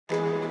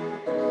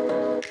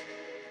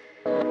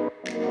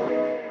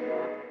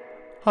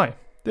Hi,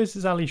 this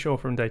is Ali Shaw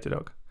from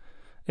Datadog.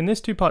 In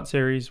this two-part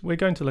series, we're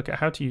going to look at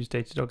how to use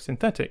Datadog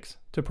synthetics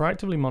to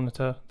proactively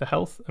monitor the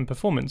health and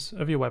performance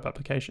of your web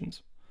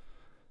applications.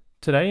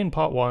 Today in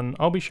part 1,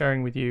 I'll be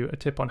sharing with you a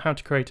tip on how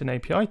to create an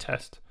API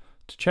test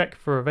to check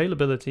for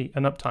availability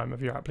and uptime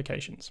of your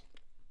applications.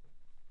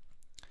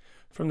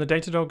 From the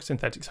Datadog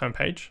synthetics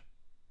homepage,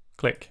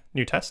 click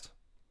New Test,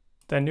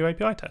 then New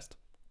API Test.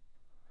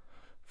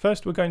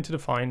 First, we're going to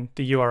define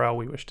the URL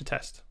we wish to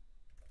test.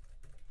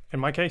 In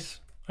my case,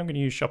 I'm going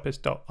to use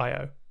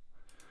shopist.io.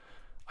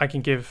 I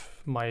can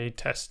give my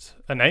test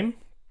a name,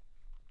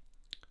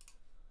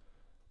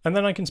 and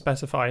then I can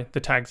specify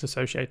the tags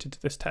associated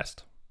to this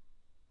test.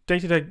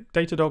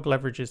 Datadog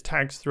leverages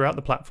tags throughout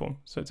the platform,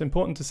 so it's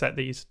important to set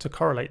these to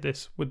correlate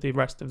this with the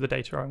rest of the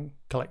data I'm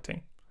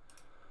collecting.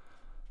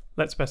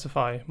 Let's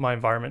specify my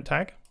environment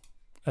tag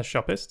as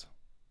shopist,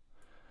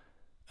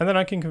 and then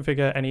I can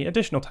configure any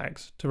additional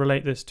tags to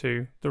relate this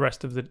to the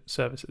rest of the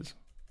services.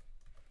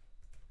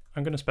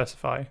 I'm going to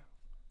specify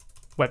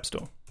web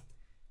store.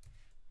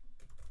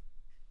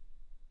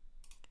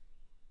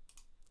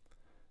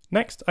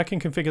 Next, I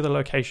can configure the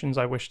locations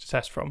I wish to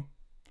test from.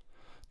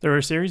 There are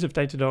a series of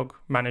Datadog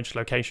managed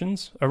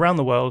locations around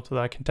the world that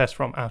I can test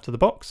from out of the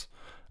box,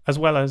 as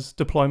well as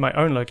deploy my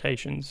own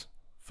locations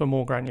for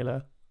more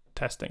granular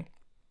testing.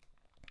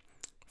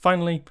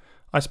 Finally,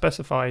 I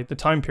specify the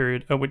time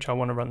period at which I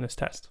want to run this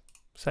test,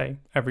 say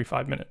every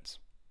 5 minutes.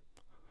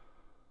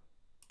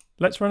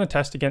 Let's run a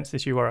test against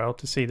this URL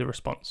to see the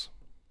response.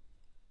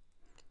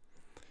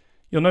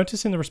 You'll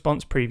notice in the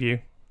response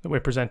preview that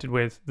we're presented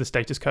with the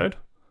status code,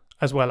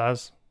 as well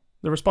as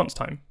the response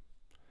time.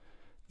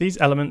 These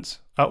elements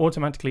are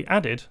automatically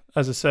added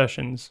as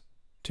assertions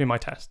to my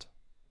test.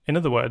 In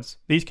other words,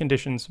 these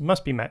conditions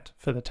must be met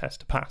for the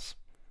test to pass.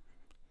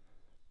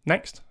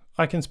 Next,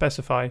 I can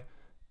specify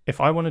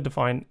if I want to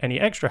define any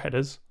extra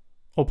headers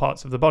or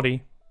parts of the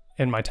body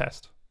in my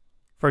test.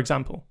 For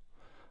example,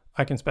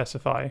 I can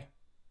specify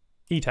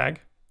etag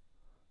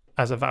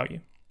as a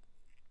value.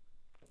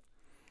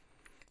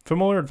 For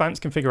more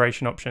advanced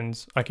configuration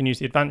options, I can use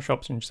the advanced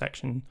options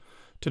section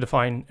to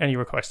define any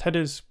request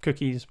headers,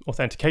 cookies,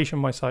 authentication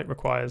my site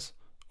requires,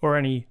 or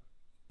any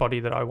body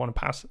that I want to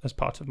pass as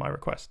part of my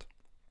request.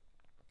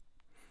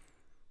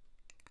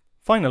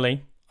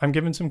 Finally, I'm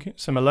given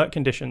some alert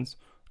conditions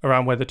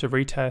around whether to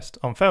retest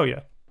on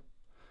failure.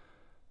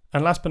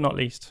 And last but not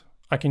least,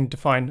 I can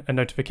define a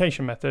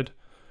notification method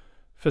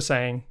for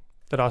saying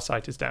that our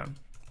site is down,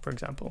 for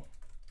example,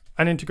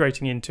 and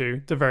integrating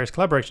into the various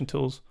collaboration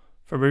tools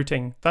for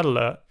routing that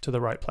alert to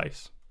the right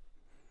place.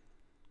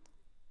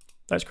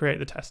 Let's create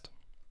the test.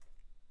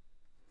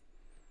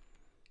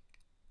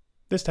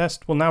 This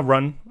test will now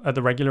run at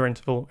the regular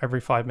interval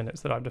every 5 minutes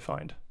that I've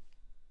defined.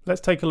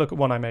 Let's take a look at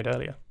one I made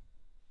earlier.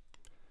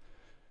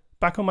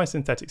 Back on my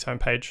synthetics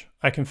homepage,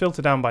 I can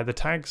filter down by the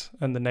tags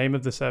and the name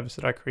of the service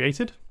that I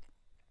created,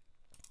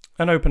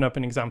 and open up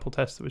an example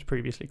test that was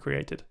previously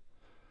created.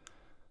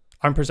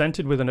 I'm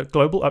presented with a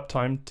global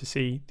uptime to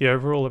see the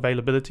overall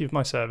availability of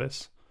my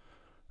service,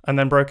 and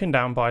then broken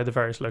down by the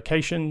various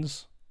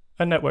locations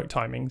and network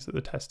timings that the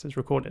test has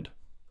recorded.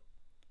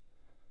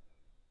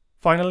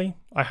 Finally,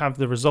 I have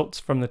the results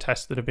from the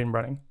tests that have been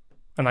running,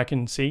 and I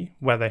can see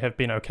where they have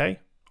been okay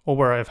or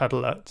where I have had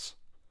alerts.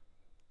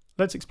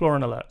 Let's explore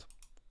an alert.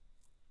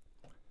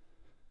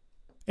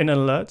 In an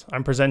alert,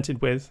 I'm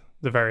presented with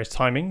the various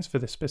timings for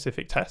this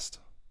specific test,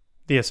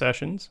 the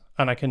assertions,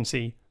 and I can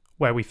see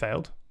where we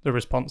failed, the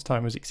response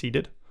time was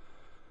exceeded,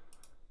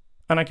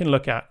 and I can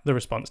look at the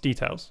response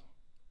details.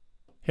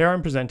 Here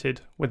I'm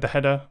presented with the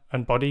header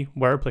and body,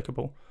 where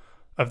applicable,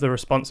 of the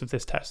response of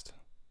this test.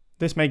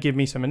 This may give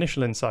me some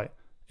initial insight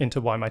into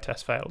why my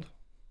test failed.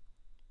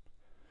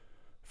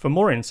 For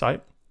more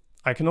insight,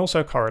 I can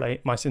also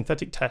correlate my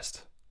synthetic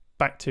test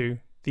back to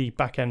the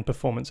back-end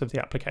performance of the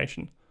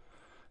application.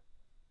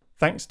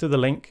 Thanks to the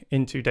link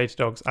into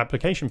Datadog's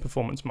application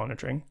performance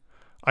monitoring,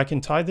 I can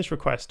tie this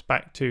request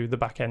back to the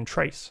back-end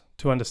trace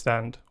to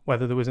understand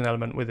whether there was an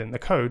element within the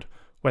code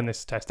when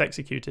this test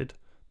executed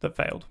that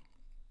failed.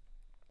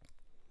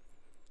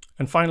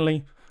 And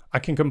finally, I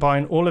can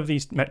combine all of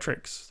these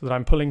metrics that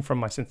I'm pulling from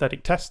my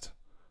synthetic test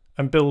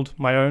and build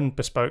my own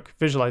bespoke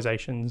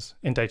visualizations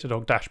in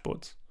Datadog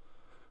dashboards,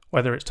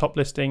 whether it's top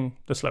listing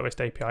the slowest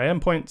API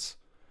endpoints,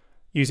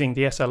 using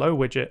the SLO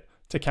widget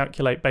to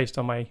calculate based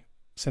on my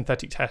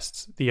synthetic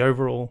tests the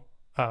overall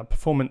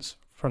performance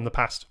from the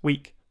past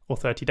week or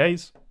 30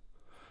 days,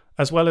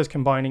 as well as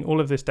combining all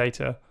of this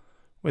data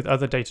with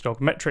other Datadog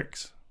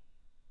metrics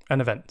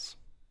and events.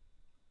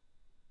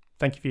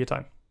 Thank you for your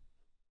time.